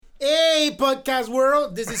Hey, podcast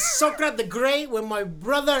world. This is Socrates the Great with my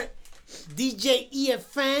brother, DJ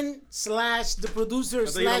EFN / the producer /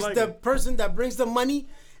 the person that brings the money.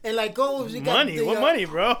 And like, oh, you got money? What money,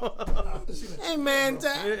 bro? Hey, man.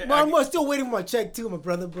 Well, I'm still waiting for my check too, my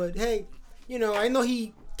brother. But hey, you know, I know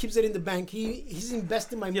he keeps it in the bank. He's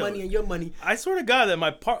investing my money and your money. I swear to God that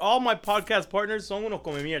all my podcast partners son unos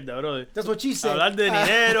come mierda, bro. That's what she said. Hablar de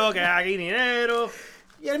dinero, que aquí dinero.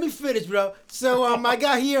 Yeah, let me finish, bro. So I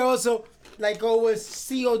got here also, like always,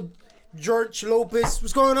 CEO George Lopez.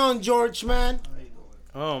 What's going on, George, man?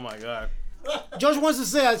 Oh my God. George wants to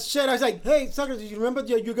say shit. I was like, hey, sucker, you remember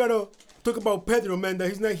you gotta talk about Pedro, man, that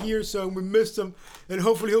he's not here, so we missed him, and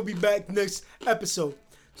hopefully he'll be back next episode.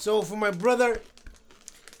 So for my brother,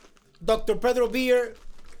 Dr. Pedro Beer,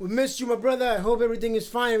 we missed you, my brother. I hope everything is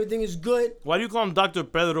fine, everything is good. Why do you call him Dr.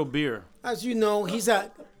 Pedro Beer? As you know, he's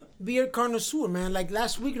a beer connoisseur, man. Like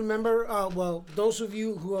last week, remember? Well, those of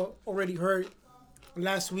you who already heard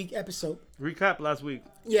last week episode. Recap last week.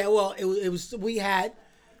 Yeah, well, it was we had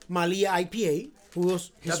Malia IPA, who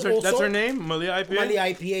was that's her name, Malia IPA. Malia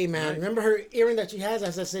IPA, man. Nice. Remember her earring that she has?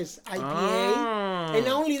 As I says, IPA. Oh. And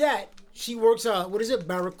not only that, she works. What is it?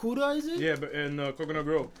 Barracuda, is it? Yeah, in Coconut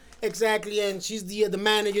Grove. Exactly, and she's the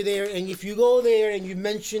manager there. And if you go there and you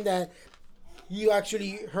mention that you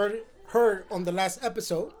actually heard her on the last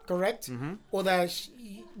episode, correct? Mm-hmm. Or that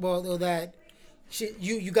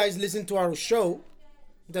you guys listen to our show.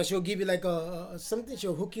 That she'll give you like a something.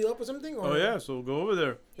 She'll hook you up or something. Or? Oh yeah, so go over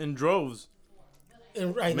there in droves.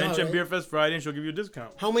 Mention Beer Fest Friday, and she'll give you a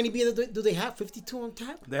discount. How many beers do they have? 52 on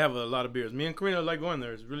tap. They have a lot of beers. Me and Karina like going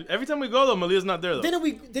there. It's really every time we go though, Malia's not there though.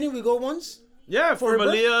 Didn't we go once? Yeah, for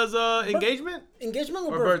Malia's engagement. Engagement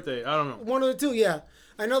or birthday? I don't know. One of the two. Yeah,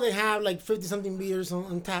 I know they have like 50 something beers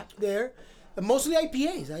on tap there, mostly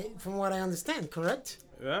IPAs, from what I understand. Correct?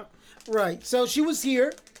 Yeah. Right. So she was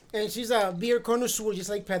here. And she's a beer connoisseur, just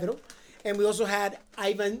like Pedro. And we also had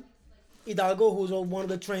Ivan Hidalgo, who's one of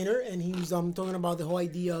the trainer, and he was talking about the whole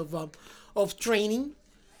idea of training,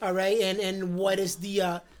 all right, and what is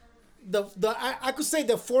I could say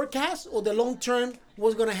the forecast or the long term,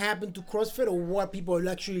 what's gonna happen to CrossFit or what people are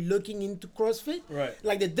actually looking into CrossFit, right?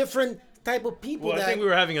 Like the different type of people. Well, I think we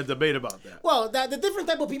were having a debate about that. Well, the different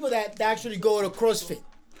type of people that actually go to CrossFit,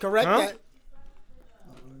 correct? Huh?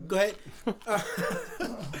 Go ahead.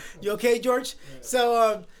 You okay, George?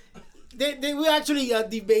 So they were actually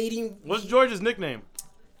debating. What's George's nickname?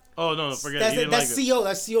 Oh no, forget it. That's CEO.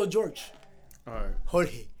 That's CEO George. All right.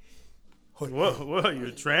 Jorge. What? You're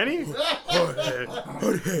a tranny? Jorge.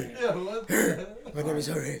 My name is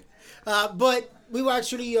Jorge. But we were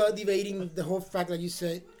actually debating the whole fact, like you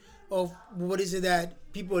said, of what is it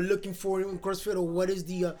that people are looking for in CrossFit, or what is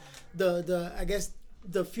the I guess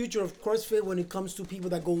the future of CrossFit when it comes to people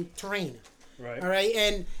that go train. Right. All right.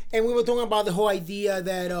 And we were talking about the whole idea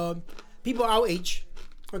that people our age,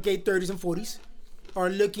 okay, 30s and 40s, are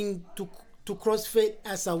looking to CrossFit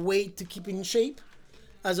as a way to keep in shape,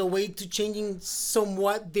 as a way to changing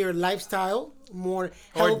somewhat their lifestyle, more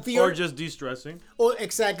healthier. Or just de-stressing. Or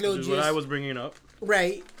exactly. Which is what I was bringing up.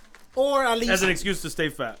 Right. Or at least. As an excuse to stay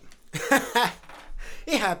fat.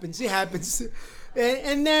 It happens.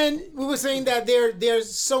 And then we were saying that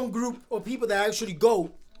there's some group of people that actually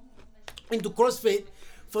go into CrossFit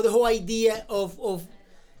for the whole idea of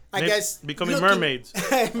I guess becoming mermaids.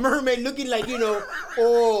 Mermaid looking like,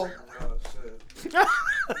 oh shit.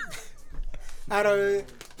 I don't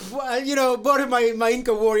both of my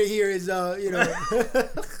Inca warrior here is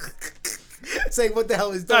saying what the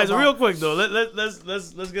hell is that? Guys, real quick though,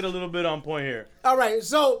 let's get a little bit on point here. All right,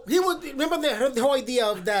 so he would remember the whole idea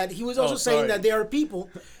of that. He was also saying that there are people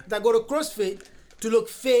that go to CrossFit to look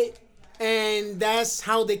fit, and that's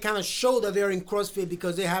how they kind of show that they're in CrossFit,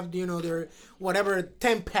 because they have their whatever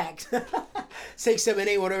 10 packs, 6, 7,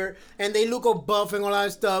 8, whatever, and they look all buff and all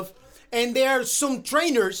that stuff. And there are some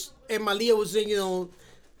trainers, and Malia was saying,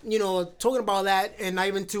 talking about that, and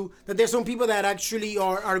Ivan too, that there's some people that actually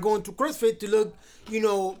are going to CrossFit to look,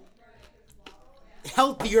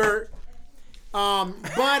 healthier.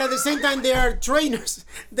 But at the same time, they are trainers.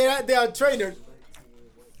 They are trainers.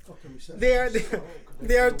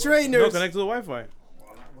 They are trainers. No, connect to the Wi-Fi.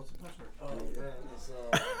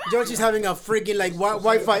 George is having a freaking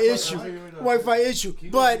Wi-Fi issue.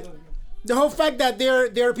 But the whole fact that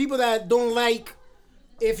there are people that don't like,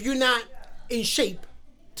 if you're not in shape,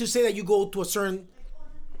 to say that you go to a certain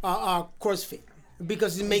CrossFit,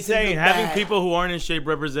 because it makes it look having bad. People who aren't in shape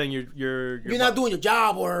represent you're not doing your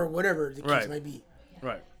job or whatever the case might be.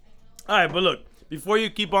 Right. All right, but look, before you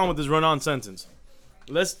keep on with this run-on sentence,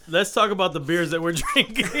 Let's talk about the beers that we're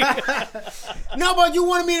drinking. No, but you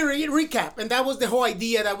wanted me to recap, and that was the whole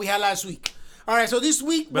idea that we had last week. All right, so this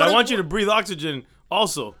week. But I want you to breathe oxygen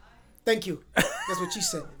also. Thank you. That's what she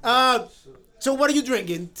said. So what are you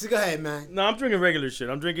drinking? So go ahead, man. No, I'm drinking regular shit.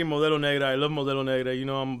 I'm drinking Modelo Negra. I love Modelo Negra. You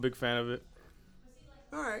know I'm a big fan of it.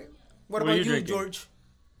 All right. What about you, George?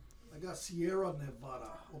 I got Sierra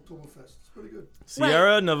Nevada Oktoberfest. It's pretty good.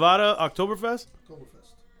 Sierra Nevada Oktoberfest?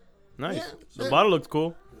 Oktoberfest. Nice. Yeah. The bottle looks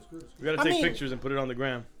cool. It's good. We gotta take pictures and put it on the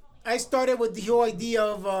gram. I started with the whole idea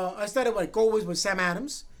of I started like always with Sam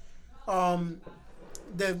Adams,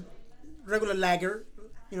 the regular lager,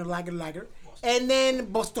 lager, and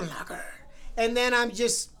then Boston Lager, and then I'm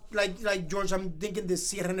just like George. I'm thinking the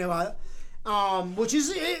Sierra Nevada, which is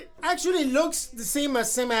it actually looks the same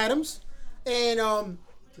as Sam Adams, and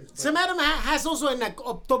Sam Adams has also an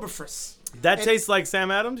Oktoberfest. That tastes like Sam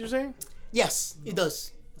Adams, you're saying? Yes, it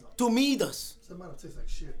does. To me, it does. Sam Adams tastes like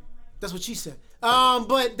shit. That's what she said.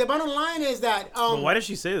 But the bottom line is that But why does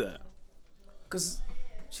she say that? Because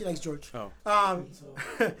she likes George. Oh.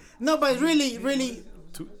 No, but really,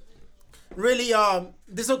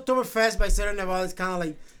 this Oktoberfest by Sierra Nevada is kind of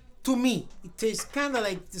like, to me, it tastes kind of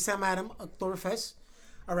like the Sam Adams Oktoberfest.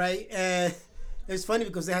 All right, and it's funny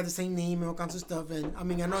because they have the same name and all kinds of stuff. And I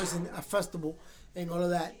mean, I know it's a festival and all of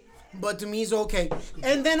that, but to me, it's okay.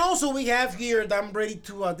 And then also we have here that I'm ready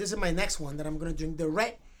to. This is my next one that I'm gonna drink. The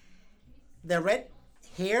red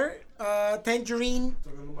hair tangerine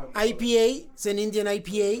IPA. It's an Indian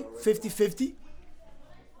IPA, 50-50.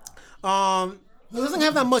 It doesn't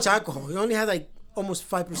have that much alcohol. It only has like almost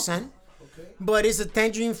 5%. But it's a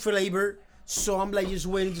tangerine flavor, so I'm like just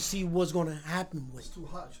waiting to see what's gonna happen with it. It's too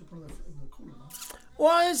hot. You should put it in the cooler, man.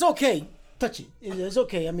 Well, it's okay. Touch it. It's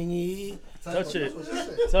okay. I mean, Touch it.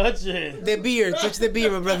 Touch it. the beer. Touch the beer,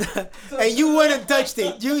 my brother. And you wouldn't touched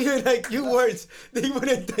it. You words. They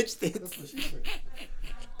wouldn't touched it. That's what she said.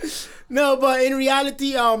 No, but in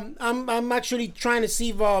reality, I'm actually trying to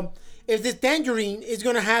see if this tangerine is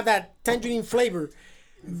gonna have that tangerine flavor,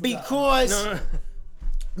 because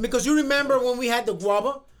you remember when we had the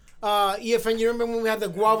guava, EFN. You remember when we had the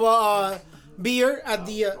guava beer at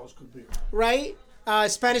the That was good beer. right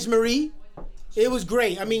Spanish Marie. It was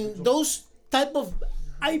great. I mean, those type of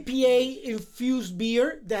IPA infused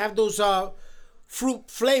beer that have those fruit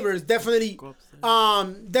flavors definitely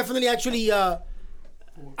actually are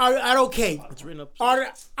okay. It's written up.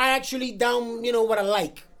 Are actually down, what I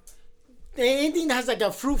like. Anything that has like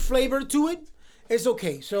a fruit flavor to it, it's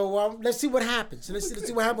okay. So let's see what happens. Let's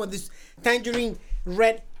see what happens with this tangerine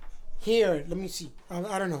red here. Let me see.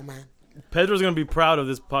 I don't know, man. Pedro's gonna be proud of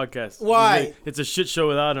this podcast. Why? It's a shit show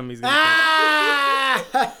without him. He's gonna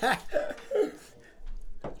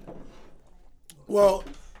Well,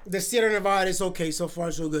 the Sierra Nevada is okay so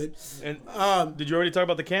far, so good. And did you already talk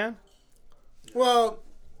about the can? Well,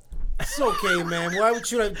 it's okay, man. Why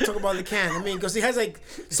would you talk about the can? I mean, because it has like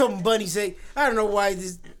some bunnies. I don't know why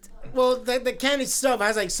this. Well, the can itself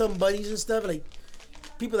has like some bunnies and stuff, like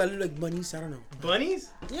people that look like bunnies. I don't know. Bunnies?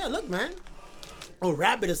 Yeah, look, man. Or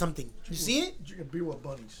rabbit or something. You see it? Drinking beer with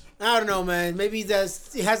bunnies. I don't know, man. Maybe it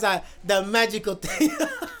has the magical thing.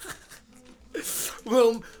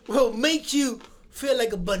 will make you feel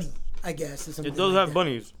like a bunny, I guess. Or something It does like have that.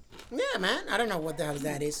 bunnies. Yeah, man. I don't know what the hell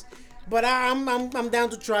that is, but I'm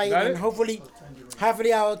down to try it, Got and it? hopefully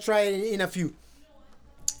I'll try it in a few.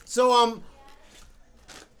 So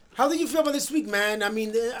how did you feel about this week, man? I mean,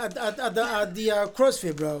 at the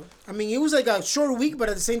CrossFit, bro. I mean, it was like a short week, but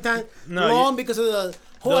at the same time long because of the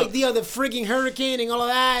whole idea of the freaking hurricane and all of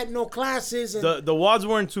that. No classes. And The WODs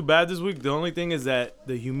weren't too bad this week. The only thing is that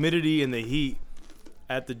the humidity and the heat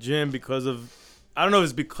at the gym because of, I don't know if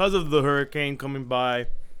it's because of the hurricane coming by,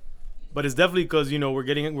 but it's definitely because,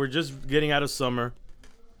 we're just getting out of summer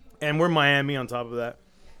and we're Miami on top of that.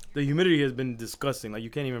 The humidity has been disgusting. Like, you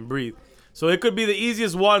can't even breathe. So it could be the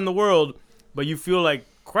easiest WOD in the world, but you feel like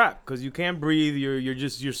crap because you can't breathe.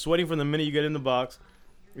 You're sweating from the minute you get in the box.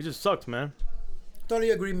 It just sucks, man.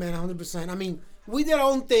 Totally agree, man. 100%. I mean, we did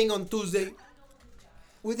our own thing on Tuesday.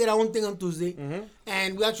 Mm-hmm.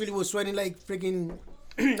 And we actually were sweating like freaking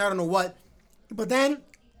I don't know what. But then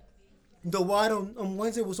the WOD on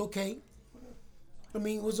Wednesday was okay. I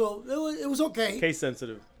mean, it was okay. Case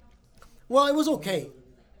sensitive. Well, it was okay.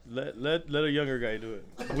 Let a younger guy do it.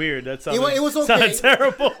 Weird. That It was okay. sounded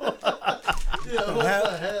terrible.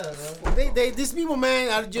 These people,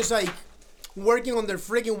 man, are just like working on their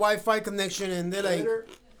freaking Wi-Fi connection, and they're like,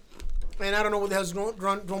 and I don't know what the hell's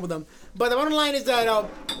wrong with them. But the bottom line is that,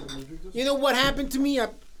 you know what happened to me?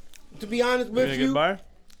 To be honest with you,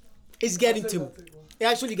 it's getting to me. It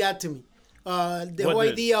actually got to me. The whole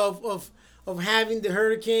idea of of having the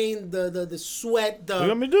hurricane, the sweat, the What you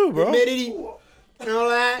want me to do, bro? humidity, and all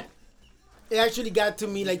that, it actually got to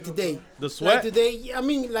me like today. The sweat? Like today, I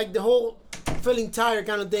mean, like the whole feeling tired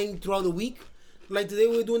kind of thing throughout the week. Like today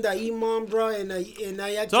we were doing that imam, bro, and I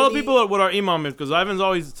actually... Tell the people what our imam is, because Ivan's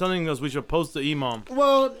always telling us we should post the imam.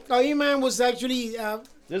 Well, our imam was actually... This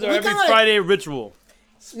is our every Friday ritual.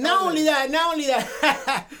 Not only that,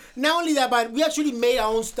 but we actually made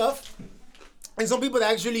our own stuff. And some people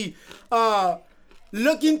that actually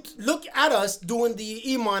look at us doing the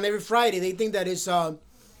Iman every Friday. They think that it's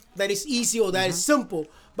easy or that it's simple.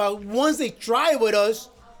 But once they try it with us,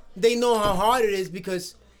 they know how hard it is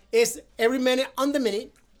because it's every minute on the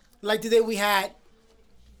minute. Like today we had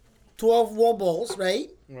 12 wall balls, right?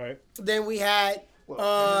 Right. Then we had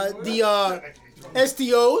the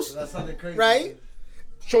STOs, right?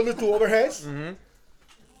 Shoulder to overheads,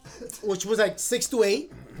 which was like 6 to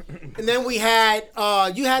 8. And then we had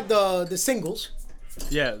you had the singles.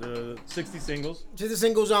 Yeah, the 60 singles. Just the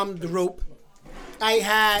singles on the rope. I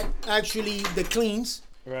had actually the cleans.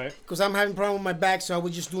 Right. Because I'm having a problem with my back, so I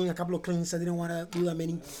was just doing a couple of cleans. I didn't want to do that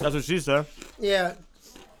many. That's what she said. Yeah.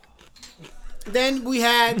 Then we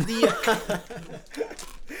had the.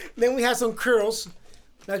 Then we had some curls.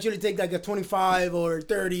 I actually take like a 25 or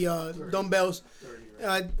 30 dumbbells.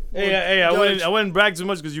 Hey, I wouldn't brag too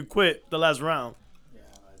much because you quit the last round.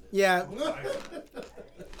 Yeah.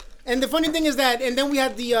 And the funny thing is that, and then we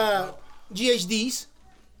had the GHDs,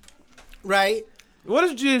 right? What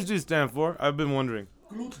does GHD stand for? I've been wondering.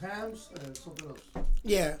 Glute hams and something else.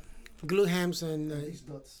 Yeah. Glute hams and... These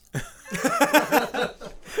nuts.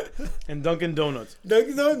 And Dunkin' Donuts. No,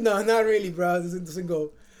 not really, bro. It doesn't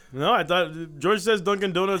go. No, I thought George says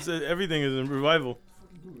Dunkin' Donuts. Everything is in revival.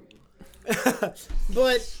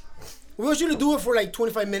 But we usually do it for like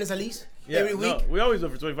 25 minutes at least every week. No, we always do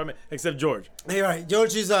it for 25 minutes, except George. Hey, all right.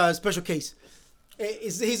 George is a special case.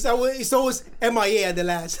 He's always MIA at the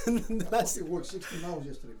last. He worked 16 hours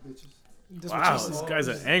yesterday, bitches. That's what Wow, you said. this guy's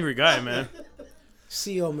an angry guy, man.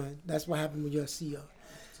 CEO, man. That's what happened when you're a CEO.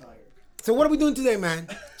 Tired. So what are we doing today, man?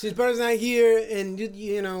 Since Pedro's not here, and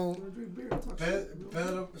you know. Drink beer. Talk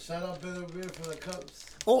Pedro, shout out Pedro Beer for the cups.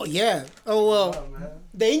 Oh yeah. Oh well. Oh, man.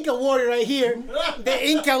 The Inca Warrior right here. The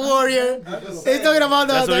Inca Warrior. He's talking about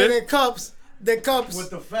the cups. The cups.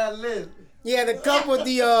 With the fat lip. Yeah, the cup with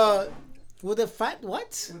the with the fat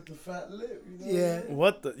what? With the fat lip. You know? Yeah.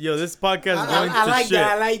 What the? Yo, this podcast is going I to like shit.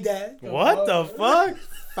 that. I like that. What the fuck?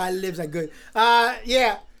 Fat lips are good.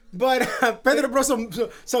 Yeah. But Pedro brought some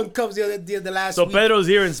cups the last So week. Pedro's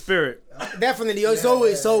here in spirit. Definitely. It's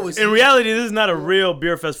always. In reality, this is not a real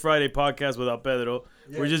Beer Fest Friday podcast without Pedro.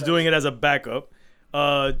 We're just doing it as a backup.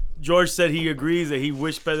 George said he agrees that he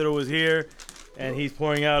wished Pedro was here, and he's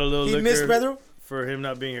pouring out a little He liquor missed Pedro? for him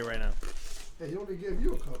not being here right now. Hey, he only gave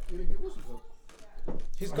you a cup. He didn't give us a cup.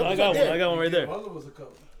 His cup I is got right one. there. I got one right there. All of us a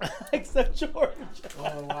cup. Except George.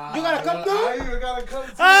 Oh, wow. You got a cup too? I even got a cup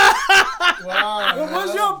too. Wow. What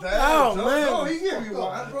was your- Damn, oh, no, man. No, he gave you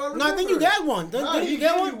one, bro. No, I think you got one. Didn't you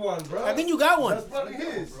get one? bro. I think you got one. That's probably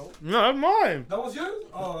his. No, that's mine. That was yours?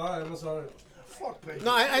 Oh, all right. I'm sorry. Fuck, baby.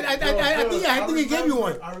 No, I think he gave you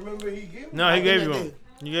one. I remember he gave me No, he think gave I you one. did.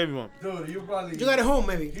 He gave you one. Dude, you probably. You got it home,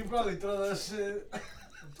 maybe. He probably throw that shit. I'm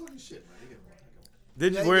talking shit, man. You get one.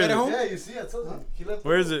 Did Yeah, you? you Where is got it it? home? Yeah, you see, I told you. He left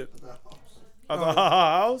Where is it? The house. At the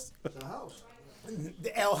house. The house.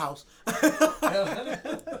 The L house.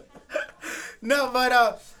 No,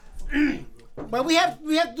 but we have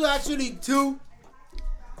to actually two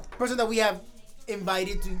person that we have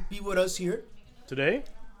invited to be with us here. Today?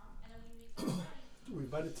 We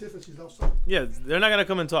invited Tiff and she's outside. Yeah, they're not gonna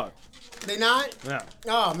come and talk. They not? Yeah.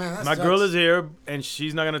 Oh man, that My sucks. girl is here and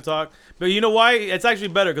she's not gonna talk. But you know why? It's actually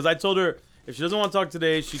better because I told her if she doesn't want to talk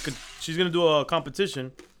today, she's gonna do a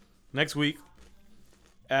competition next week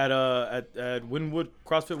at Wynwood,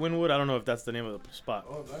 CrossFit Wynwood. I don't know if that's the name of the spot.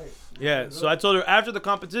 Oh, nice. Yeah. So I told her after the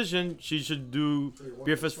competition she should do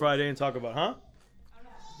Beer Fest Friday and talk about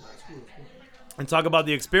and talk about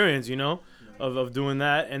the experience, you know, of doing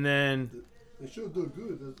that, and then They should do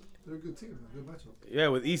good. They're a good team. Good matchup. yeah,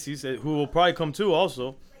 with Isis, who will probably come too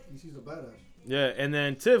also. She's a badass. Yeah, and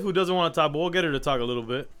then Tiff, who doesn't want to talk, but we'll get her to talk a little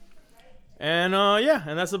bit. And yeah,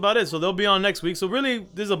 and that's about it. So they'll be on next week. So really,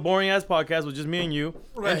 this is a boring ass podcast with just me and you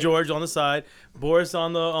Right. and George on the side, Boris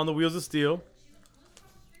on the wheels of steel.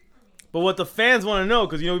 But what the fans want to know,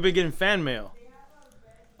 because you know we've been getting fan mail.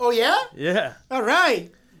 Oh yeah? Yeah. All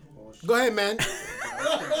right. Go ahead, man.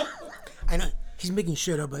 I know he's making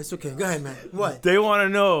shit up, but it's okay. Go ahead, man. What? They want to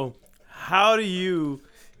know, how do you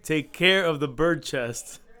take care of the bird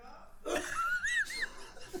chest?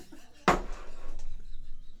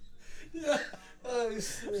 Oh,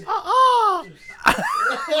 boys.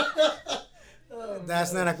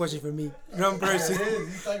 That's not a question for me. Wrong person. It is.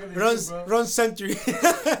 He's talking to Wrong, you, bro. wrong century.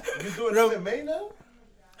 You doing Wrong- MMA now?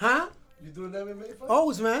 Huh? You doing MMA fight?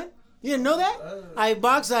 Always, man. You didn't know that? I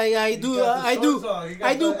box. I do. got the I do. shorts on. He got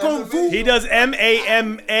I do the kung MMA. fu. He does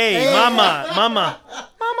MAMA. Mama.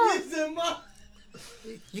 He said, "Ma."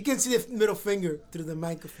 You can see the middle finger through the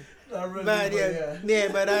microphone. Not really, But yeah,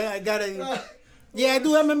 but I gotta. Yeah, I do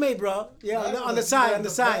MMA, bro. Yeah, on the side, on the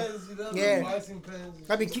side. Yeah. Boxing pants.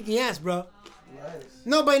 I've been kicking ass, bro. Nice.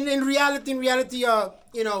 No, but in reality,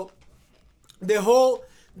 you know, the whole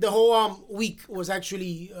week was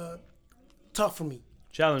actually tough for me. To be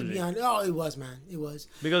Challenging. honest. Oh, it was, man. It was.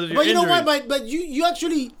 Because of your But you know injury. what? But you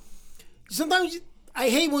actually sometimes I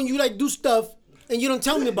hate when you like do stuff and you don't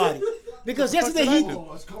tell me about it. Because yesterday he, you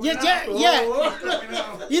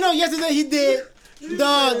know, yesterday he did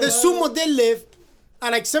the sumo deadlift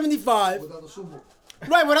at like 75. Without the sumo.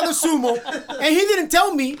 Right, without the sumo. And he didn't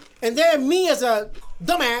tell me. And then me as a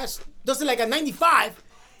dumbass does it like a 95.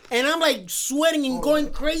 And I'm like sweating and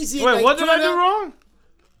going crazy. and, Wait, like, what did I trying do to- wrong?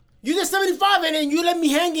 You did 75 and then you let me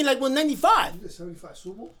hanging like with 95. You did 75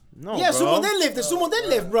 sumo? No, Yeah, bro. sumo deadlift, the sumo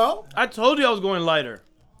deadlift, bro. I told you I was going lighter.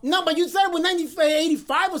 No, but you started with 95,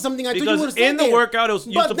 85 or something. I thought you would Because have in the workout, it was,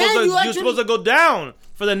 you're But supposed then to you you're actually- supposed to go down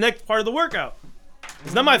for the next part of the workout.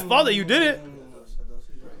 It's not my fault that you did it.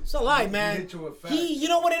 It's a lie, man. hit you with facts. You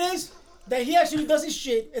know what it is? That he actually does his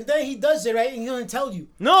shit, and then he does it, right? And he doesn't tell you.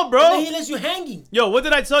 No, And then he bro. lets you hanging. Yo, what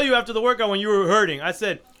did I tell you after the workout when you were hurting? I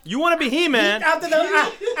said, you want to be He-Man. After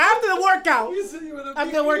the workout. You said you wanna After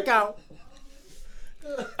be- the workout.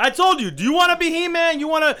 I told you, do you want to be He-Man? You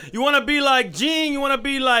want to be like Gene? You want to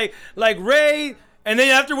be like Ray? And then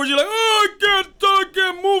afterwards you're like, oh, I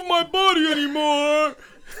can't move my body anymore.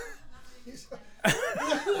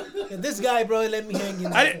 And this guy, bro, let me hang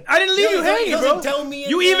in there. I didn't leave Yo, you he hanging, doesn't bro. tell me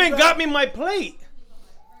You anything, even bro. got me my plate.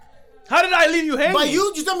 How did I leave you hanging? But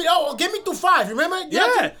you just told me, oh, get me to 5, remember? You Yeah.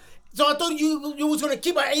 actually- So I thought you was going to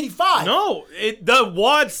keep at 85. No, the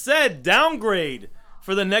WOD said downgrade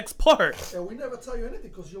for the next part. And we never tell you anything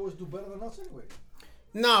because you always do better than us anyway.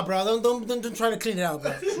 Nah, bro, don't try to clean it out,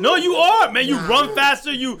 bro. No, you are, man. You run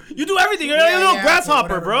faster. You do everything. You're like a little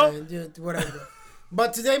grasshopper, whatever, bro. man. Dude, whatever.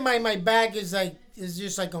 But today my back is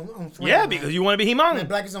just like on flame. Yeah, man. because you want to be my He-Man.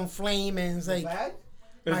 back is on flame and it's like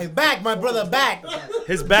Bag? my brother back.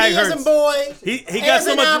 His bag He isn't hurts. boy. He got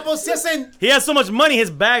so much. Apples, listen. He has so much money. His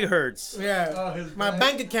bag hurts. Yeah. Oh, his My bag.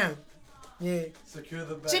 bank account. Yeah. Secure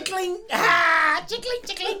the bag. Chickling.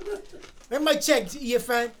 Chickling. Where's my check,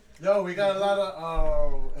 EFN? Yo, we got a lot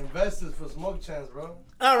of investors for Smoke Chance, bro.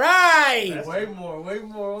 All right. Way more.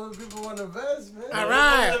 Other people want to invest, man. All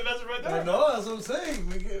right. I know, that's what I'm saying.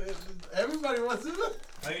 Everybody wants to invest.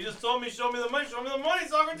 You just told me, show me the money,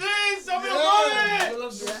 Socrates, show me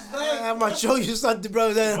I'm gonna show you something,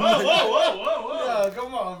 bro. Whoa. Yeah,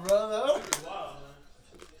 come on, brother.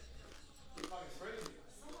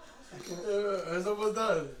 It's almost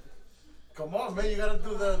done. Come on, man. You gotta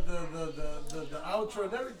do the outro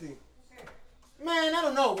and everything. Man, I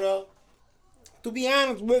don't know, bro. To be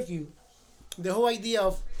honest with you, the whole idea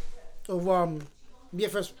of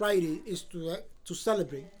BFS Friday is to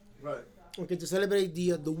celebrate. Right. Okay, to celebrate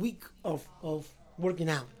the week of working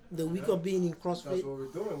out, the week of being in That's CrossFit,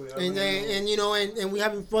 what we're doing. and you know, and we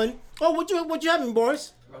having fun. Oh, what you having,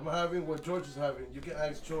 Boris? I'm having what George is having. You can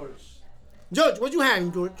ask George. George, what you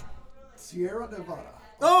having, George? Sierra Nevada.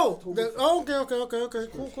 Oh, okay,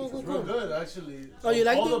 cool. It's real good, actually. Oh, you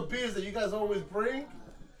like all it? the beers that you guys always bring?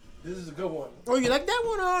 This is a good one. Oh, you like that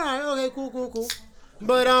one? All right, okay, cool.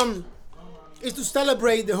 But it's to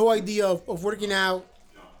celebrate the whole idea of working out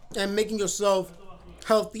and making yourself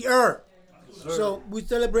healthier. So we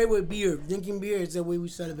celebrate with beer. Drinking beer is the way we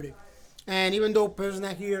celebrate. And even though person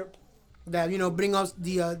not here that bring us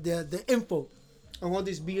the info on all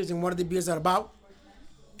these beers and what the beers are about,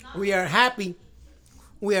 we are happy.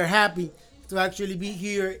 We are happy to actually be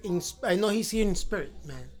here. I know he's here in spirit,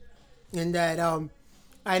 man, and that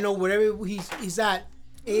I know wherever he's at.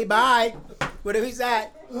 Hey, bye. Wherever he's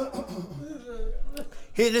at,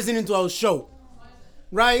 he's listening to our show,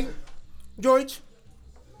 right, George?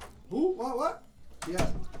 Who? What? Yeah.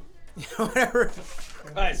 Whatever.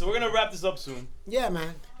 All right, so we're gonna wrap this up soon. Yeah,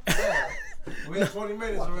 man. We have 20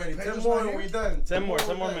 minutes already. 10 Pedro's more not and here? we done. 10 more we're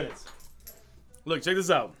done. minutes. Look, check this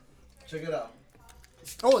out. Check it out.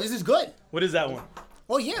 Oh, this is good. What is that one?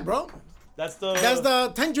 Oh yeah, bro. That's the. That's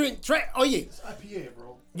the tangerine. Oh yeah. It's IPA,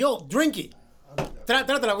 bro. Yo, drink it.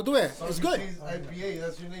 Trátala, tú ves. It's good. Socrates IPA,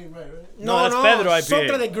 that's your name, right? No, that's Pedro IPA.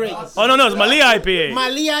 Sotra de Great. Oh no, it's Malia IPA.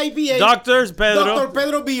 Malia IPA. Doctors Pedro. Dr.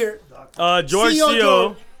 Pedro Beer. George CEO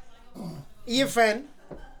CO. EFN.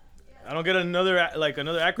 I don't get another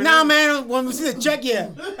acronym. Nah, man. When we see the check, yeah,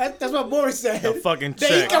 that's what Boris said. The fucking The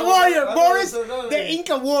check. Inca Warrior, I Boris. don't know. The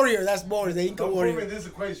Inca Warrior. That's Boris. The Inca Don't put me in Warrior. this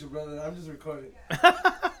equation, brother. I'm just recording.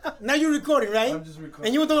 Now you're recording, right? I'm just recording.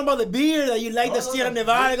 And you were talking about the beer that you like, the Sierra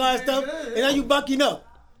Nevada and all that stuff, Yeah. and now you bucking up.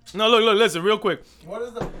 No, look, listen, real quick. What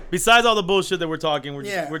is the? Besides all the bullshit that we're talking,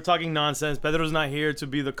 Yeah. we're talking nonsense. Pedro's not here to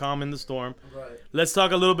be the calm in the storm. Right. Let's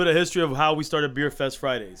talk a little bit of history of how we started Beer Fest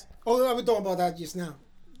Fridays. Oh, I was talking about that just now.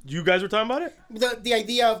 You guys were talking about it? The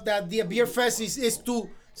idea of that the beer fest is to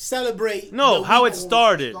celebrate. No, the how week. it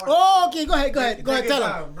started. Oh, okay, go ahead, Break it tell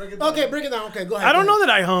down, him. break it down. Okay, break it down. Okay, go ahead. I don't know that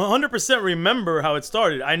I 100% remember how it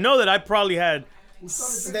started. I know that I probably had.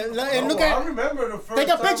 And look I at, remember the first Take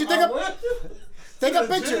a time picture, I take a- went take to a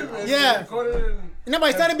the picture. gym and Yeah. recorded it and- no, but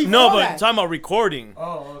it started before No, but that. talking about recording.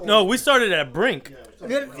 Oh, okay. No, we started at Brink.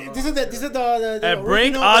 This is the At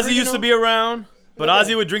Brink, original- Ozzy used to original- be around, but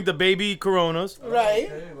Okay. Ozzy would drink the baby Coronas, right.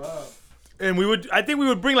 Okay, wow. and I think we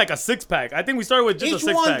would bring like a 6-pack. I think we started with just a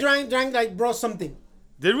Each 6-pack. one drank like brought something.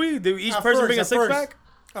 Did we? Did each At person first, bring a at first. 6-pack?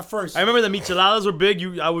 At first. I remember the micheladas were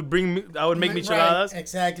big. I would make micheladas. Right,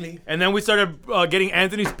 exactly. And then we started getting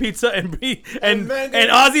Anthony's pizza and man,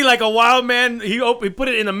 Ozzy, like a wild man, he put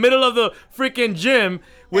it in the middle of the freaking gym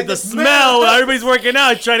with And the the smell. smell. While everybody's working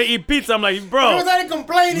out, trying to eat pizza. I'm like, They bro, started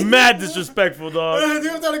complaining. mad disrespectful, dog.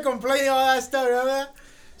 They started complaining all that stuff. Remember?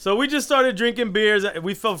 So we just started drinking beers.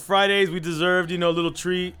 We felt Fridays we deserved, a little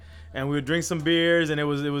treat, and we would drink some beers, and it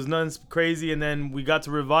was nothing crazy. And then we got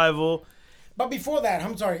to Revival. But before that,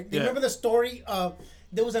 I'm sorry. Do you Yeah. remember the story?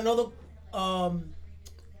 There was another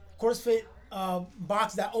CrossFit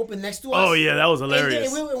box that opened next to us. Oh yeah, that was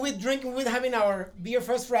hilarious. And we're drinking, we're having our beer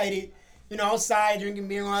first Friday, outside drinking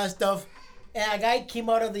beer and all that stuff. And a guy came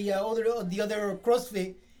out of the other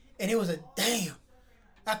CrossFit, and he was like, "Damn,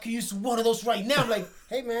 I could use one of those right now." I'm like,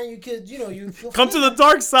 "Hey man, you could, you feel Come free." to the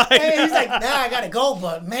dark side. Hey, he's like, "Nah, I gotta go,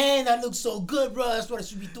 but man, that looks so good, bro. That's what I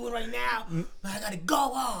should be doing right now. Mm. Man, I gotta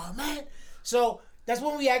go, oh man." So that's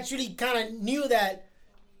when we actually kind of knew that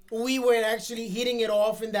we were actually hitting it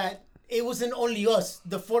off, and that it wasn't only us,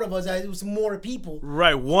 the four of us, that it was more people.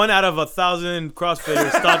 Right, 1 out of 1,000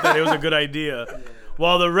 CrossFitters thought that it was a good idea,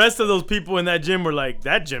 while the rest of those people in that gym were like,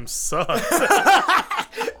 "That gym sucks."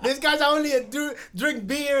 This guy's only drink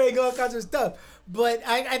beer and all kinds of stuff. But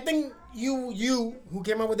I think you who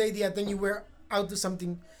came up with the idea, I think you were out to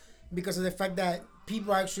something because of the fact that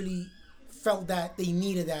people actually felt that they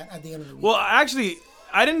needed that at the end of the week. Well, actually,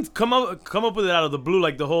 I didn't come up with it out of the blue,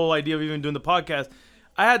 like the whole idea of even doing the podcast.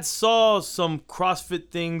 I had saw some CrossFit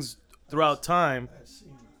things throughout time.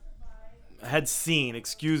 Had seen,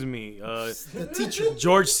 excuse me, the teacher,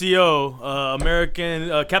 George C.O., American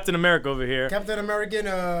Captain America over here. Captain American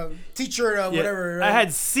teacher, Yeah, whatever. I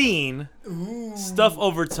had seen stuff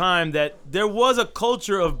over time that there was a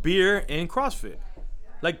culture of beer in CrossFit.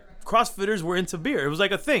 Like CrossFitters were into beer. It was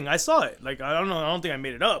like a thing. I saw it. Like I don't know. I don't think I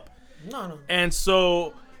made it up. No. And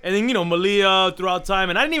so, and then Malia throughout time,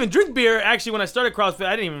 and I didn't even drink beer. Actually, when I started CrossFit,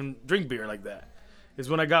 I didn't even drink beer like that. It's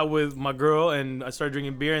when I got with my girl and I started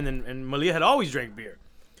drinking beer, and Malia had always drank beer.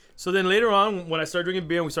 So then later on, when I started drinking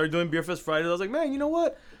beer and we started doing Beer Fest Fridays, I was like, man, you know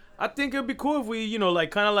what? I think it'd be cool if we,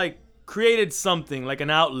 kind of created something, like an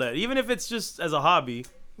outlet, even if it's just as a hobby,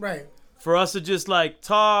 Right. for us to just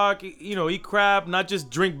talk, eat crap, not just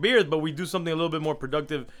drink beers, but we do something a little bit more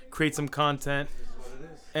productive, create some content,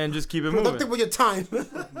 and just keep it Productive moving. with your time.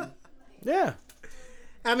 Yeah.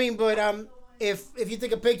 I mean, but if you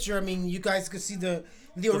take a picture, I mean, you guys could see the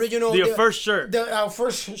original, The first shirt. our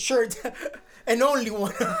first shirt, and only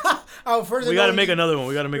one. Our first. We and got to only- make another one.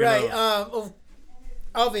 We got to make right another one.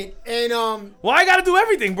 of it, and Well, I got to do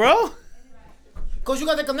everything, bro. cause you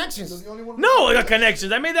got the connections. No, I got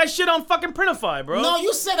connections. I made that shit on fucking Printify, bro. No,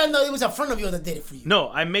 you said I know it was a friend of yours that did it for you. No,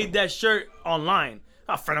 I made that shirt online.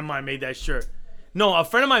 A friend of mine made that shirt. No, a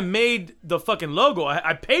friend of mine made the fucking logo.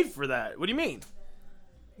 I paid for that. What do you mean?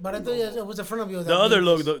 But I thought it was a friend of yours. The that other did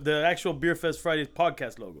logo, this. the actual Beer Fest Fridays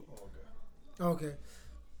podcast logo. Okay.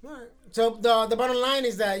 All right. So the bottom line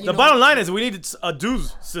is that The bottom line is we need a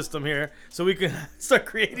dues system here so we can start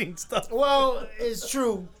creating stuff. Well, it's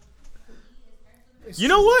true. You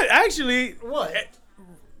know what? Actually, What?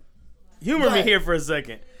 humor me What? here for a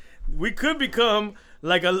second. We could become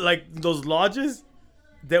like those lodges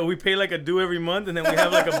that we pay like a due every month, and then we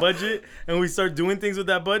have like a budget, and we start doing things with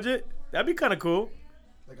that budget. That'd be kind of cool.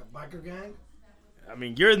 Like a biker gang? I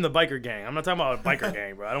mean, you're in the biker gang. I'm not talking about a biker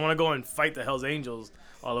gang, bro. I don't want to go and fight the Hells Angels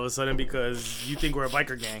all of a sudden because you think we're a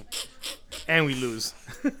biker gang, and we lose.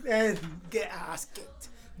 And get ass kicked.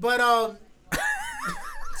 But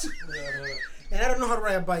And I don't know how to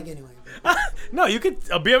ride a bike anyway. No, you could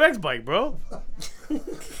a BMX bike, bro.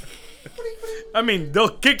 I mean, they'll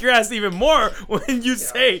kick your ass even more when you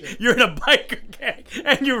say you're in a biker gang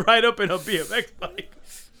and you ride up in a BMX bike.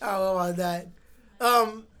 How about that?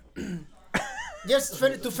 Just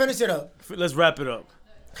to finish it up. Let's wrap it up.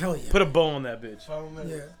 Hell yeah. Put a bow on that bitch.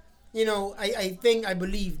 Yeah. You know, I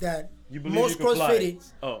believe that You believe most you can fly?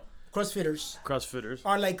 CrossFitters CrossFitters.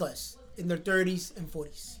 are like us in their 30s and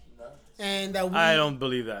 40s. And that I don't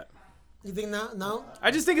believe that. You think not? No?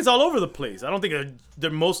 I just think it's all over the place. I don't think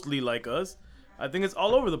they're mostly like us. I think it's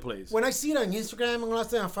all over the place. When I see it on Instagram and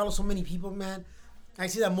last time I follow so many people, man, I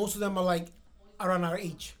see that most of them are like around our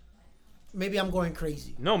age. Maybe I'm going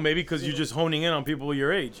crazy. No, maybe because you're just honing in on people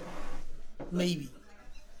your age. Maybe.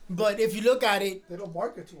 But if you look at it, They don't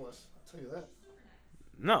market to us. I'll tell you that.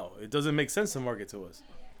 No, it doesn't make sense to market to us.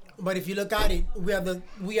 but if you look at it, we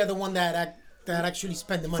are the one that actually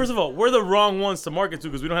spend the money. First of all, we're the wrong ones to market to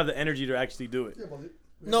because we don't have the energy to actually do it. Yeah, but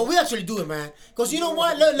No, we actually do it, man. Because you know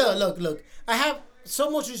what? Look. I have so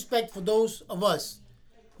much respect for those of us.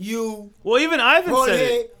 You, Well, even Ivan said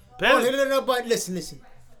it. no, but listen.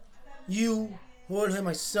 You, Jorge,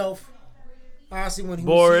 myself, honestly, when he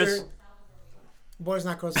Boris. was here, Boris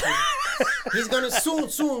not CrossFit. He's gonna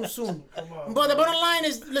soon. But the bottom line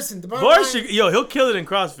is, listen, the bottom Boris, line, he'll kill it in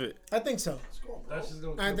CrossFit. I think so. That's just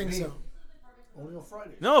gonna I kill think me. so. only on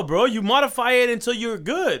Friday. No, bro, you modify it until you're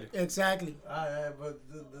good. Exactly. But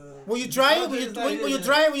the Will you try it? Will you try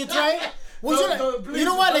it? Will you try it? Would you, Don't, you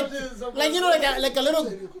know what? please, Like you know, like a little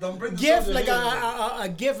Don't bring the gift, subject like in. a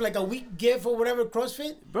gift, like a week gift or whatever,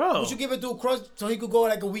 CrossFit. Bro. We should give it to a cross so he could go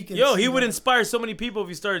like a weekend. Yo, he would inspire so many people if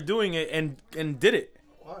he started doing it and did it.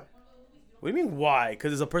 Why? What do you mean why?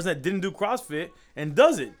 Because it's a person that didn't do CrossFit and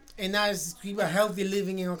does it. And now it's people healthy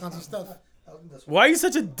living and all kinds of stuff. I think that's Why are you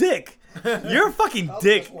such a dick? You're a fucking I think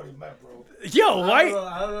dick. that's what he meant, bro. Yo, I don't why?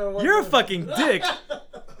 know what You're a the- fucking dick.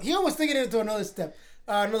 He almost taking it to another step,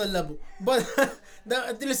 another level. But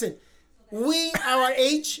listen, our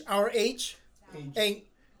age, and age.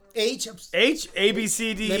 H A B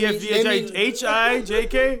C D E Let F G me- H I let me- H I J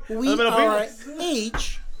K. We Little are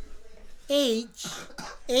penis.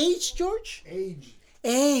 age, George. Age.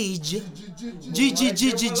 Age. G.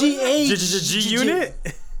 Age. G unit.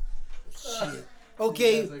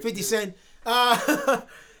 Okay, 50 Cent.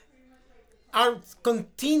 Are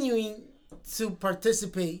continuing to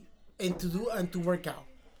participate and to work out.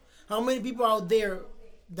 How many people out there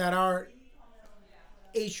that are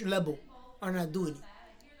age level are not doing it?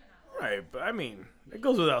 Right, but I mean, it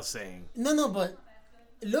goes without saying. No, but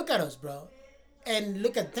look at us, bro, and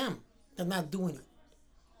look at them. They're not doing it.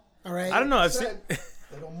 All right. I don't know. I've seen. Said,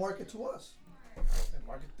 they don't market to us.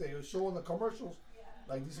 They show in the commercials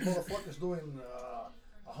like these motherfuckers doing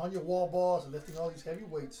 100 wall balls and lifting all these heavy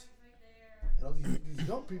weights. You know, these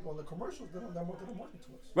young people in the commercials, they don't market to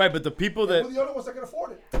us. Right, but the people that. We're the only ones that can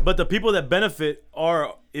afford it. But the people that benefit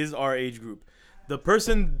is our age group.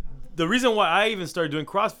 The reason why I even started doing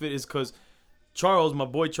CrossFit is because Charles, my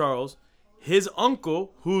boy Charles, his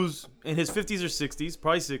uncle, who's in his 50s or 60s,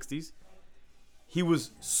 probably 60s, he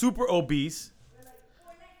was super obese,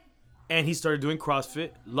 and he started doing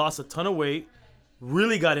CrossFit, lost a ton of weight,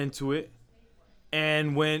 really got into it,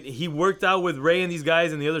 and when he worked out with Ray and these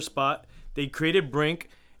guys in the other spot, they created Brink,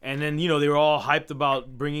 and then, they were all hyped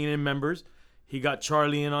about bringing in members. He got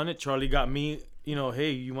Charlie in on it. Charlie got me,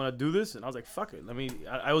 hey, you want to do this? And I was like, fuck it.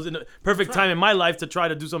 I was in a perfect time in my life to try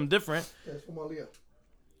to do something different. Yeah, it's from Aliyah.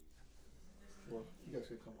 Well, you guys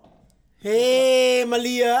can come on. Hey,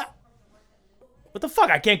 Malia. What the fuck?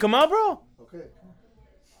 I can't come out, bro? Okay.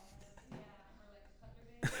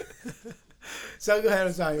 So go ahead.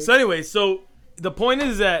 I'm sorry. So anyway, the point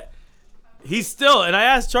is that he's still, and I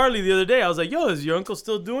asked Charlie the other day, I was like, yo, is your uncle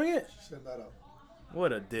still doing it? Send that up.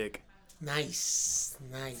 What a dick. Nice.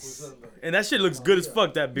 And that shit looks good as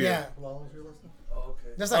fuck, that beer. Yeah, How long was your last name? Oh, okay.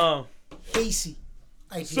 that's like Um, Casey.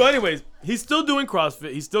 so anyways, he's still doing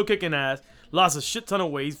CrossFit. He's still kicking ass. Lost a shit ton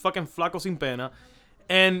of weight. He's fucking flaco sin pena.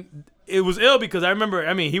 And it was ill because I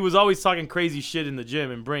remember, he was always talking crazy shit in the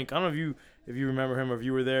gym in Brink. I don't know if you remember him or if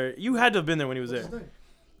you were there. You had to have been there when he was there. What's his name?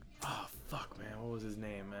 Oh, fuck, man. What was his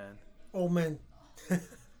name, man? Oh man.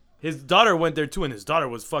 His daughter went there too, and his daughter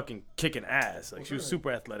was fucking kicking ass. Like, she was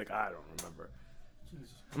super athletic. I don't remember.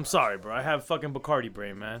 I'm sorry, bro. I have fucking Bacardi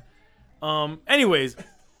brain, man. Anyways,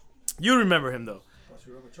 you remember him, though. Surprised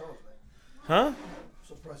you remember Charles, man. Huh?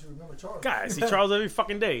 Surprised you remember Charles. God, I see Charles every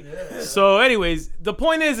fucking day. So, anyways, the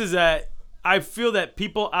point is that I feel that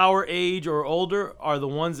people our age or older are the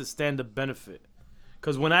ones that stand to benefit.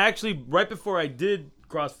 Because when I actually, right before I did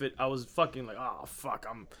CrossFit, I was fucking like, oh, fuck,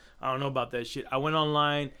 I don't know about that shit. I went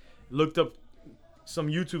online, looked up some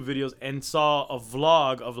YouTube videos and saw a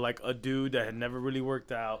vlog of like a dude that had never really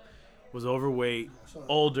worked out, was overweight,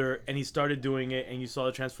 older, and he started doing it, and you saw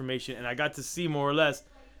the transformation. And I got to see more or less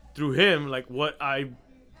through him like what I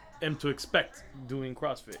am to expect doing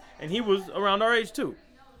CrossFit. And he was around our age too.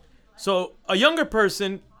 So a younger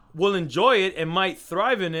person will enjoy it and might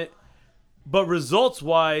thrive in it, but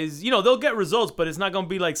results-wise, you know, they'll get results, but it's not going to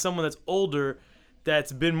be like someone that's older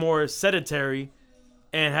that's been more sedentary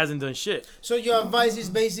and hasn't done shit. So your advice is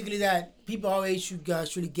basically that people our age should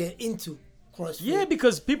actually get into CrossFit. Yeah,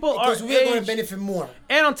 because people because our we're going age, to benefit more.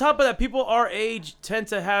 and on top of that, people our age tend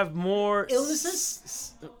to have more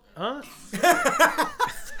Illnesses? Huh?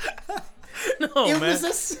 No,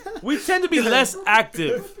 Illnesses? man. We tend to be less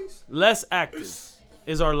active. Less active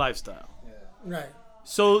is our lifestyle. Right.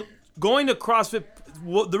 So going to CrossFit,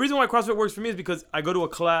 well, the reason why CrossFit works for me is because I go to a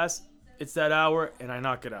class, it's that hour, and I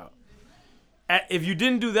knock it out. If you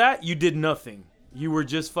didn't do that, you did nothing. You were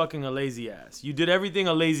just fucking a lazy ass. You did everything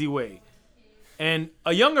a lazy way. And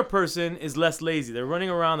a younger person is less lazy. They're running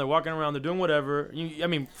around, they're walking around, they're doing whatever. I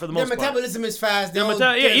mean, for the most Their part. metabolism is fast.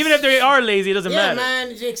 Yeah, even if they are lazy, it doesn't matter. Yeah, man,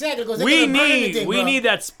 exactly. We need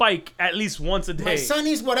that spike at least once a day. My son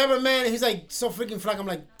is whatever, man. He's like so freaking flat. I'm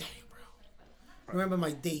like, dang, bro. Remember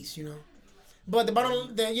my days, you know. But the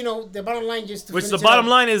bottom line, just to which the finish it bottom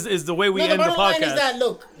up, line is the way we end the podcast. The bottom line is that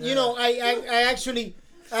look, you know, I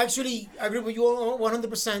actually agree with you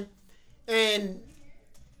 100%, and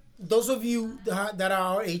those of you that are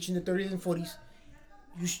our age in the 30s and 40s,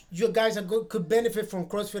 you guys could benefit from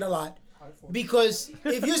CrossFit a lot, because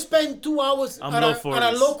if you spend 2 hours at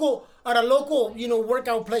a local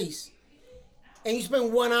workout place, and you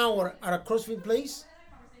spend 1 hour at a CrossFit place,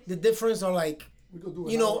 the difference are like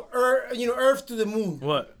earth to the moon.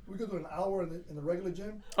 What? We could do an hour in the regular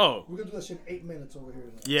gym. Oh. We could do that shit in 8 minutes over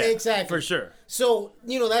here. Yeah, exactly. For sure. So,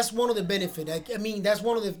 that's one of the benefits. I mean, that's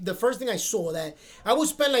one of the first thing I saw, that I would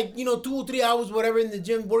spend 2 or 3 hours, whatever, in the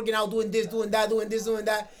gym, working out, doing this, doing that, doing this, doing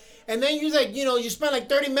that. And then you spend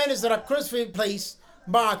 30 minutes at a CrossFit place,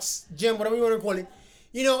 box, gym, whatever you want to call it,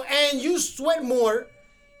 and you sweat more,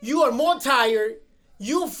 you are more tired,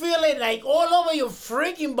 you feel it all over your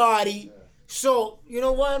freaking body. So, you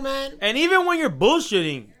know what, man? And even when you're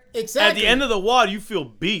bullshitting, exactly, at the end of the WOD, you feel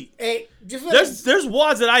beat. Hey, there's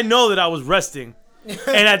WODs that I know that I was resting.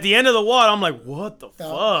 And at the end of the WOD, I'm like, what the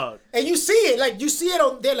fuck? And you see it. You see it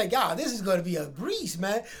on there, this is going to be a breeze,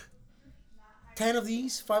 man. 10 of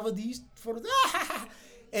these, 5 of these.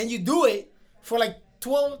 And you do it for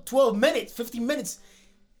 12 minutes, 15 minutes.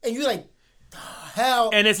 And you're like, hell,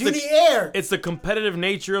 and it's you need air. It's the competitive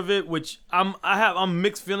nature of it, which I'm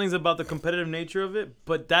mixed feelings about the competitive nature of it,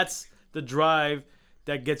 but that's the drive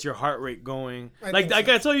that gets your heart rate going. Like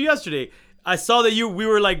I told you yesterday, I saw that we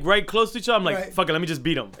were right close to each other. I'm like, fuck it, let me just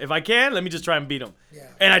beat him. If I can, let me just try and beat him. Yeah.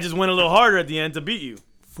 And I just went a little harder at the end to beat you.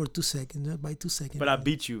 For 2 seconds, by 2 seconds. But I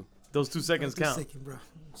beat you. Those 2 seconds count. 2 seconds, bro.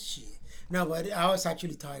 Shit. No, but I was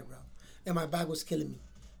actually tired, bro, and my back was killing me.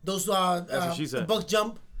 Those that's what she said.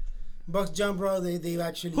 Bucks jump, bro. They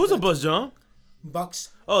actually. Who's a Bucks jump? Bucks.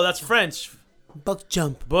 Oh, that's French. Bucks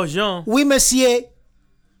jump. Bucks jump. Oui, monsieur.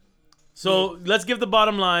 So let's give the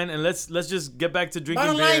bottom line, and let's just get back to drinking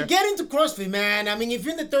beer. Bottom line, get into CrossFit, man. I mean, if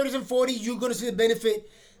you're in the 30s and 40s, you're gonna see the benefit.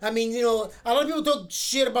 I mean, a lot of people talk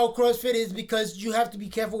shit about CrossFit is because you have to be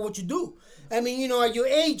careful what you do. I mean, at your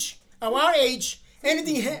age, at our age,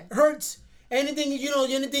 anything hurts. Anything,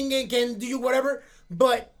 anything can do you whatever,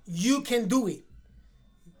 but you can do it.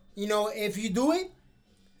 If you do it,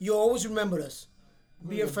 you'll always remember us.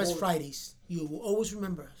 Beer Fest Fridays. You will always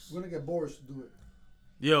remember us. We're gonna get Boris to do it.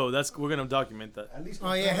 Yo, we're gonna document that. At least.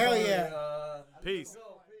 Oh yeah, hell yeah. Peace.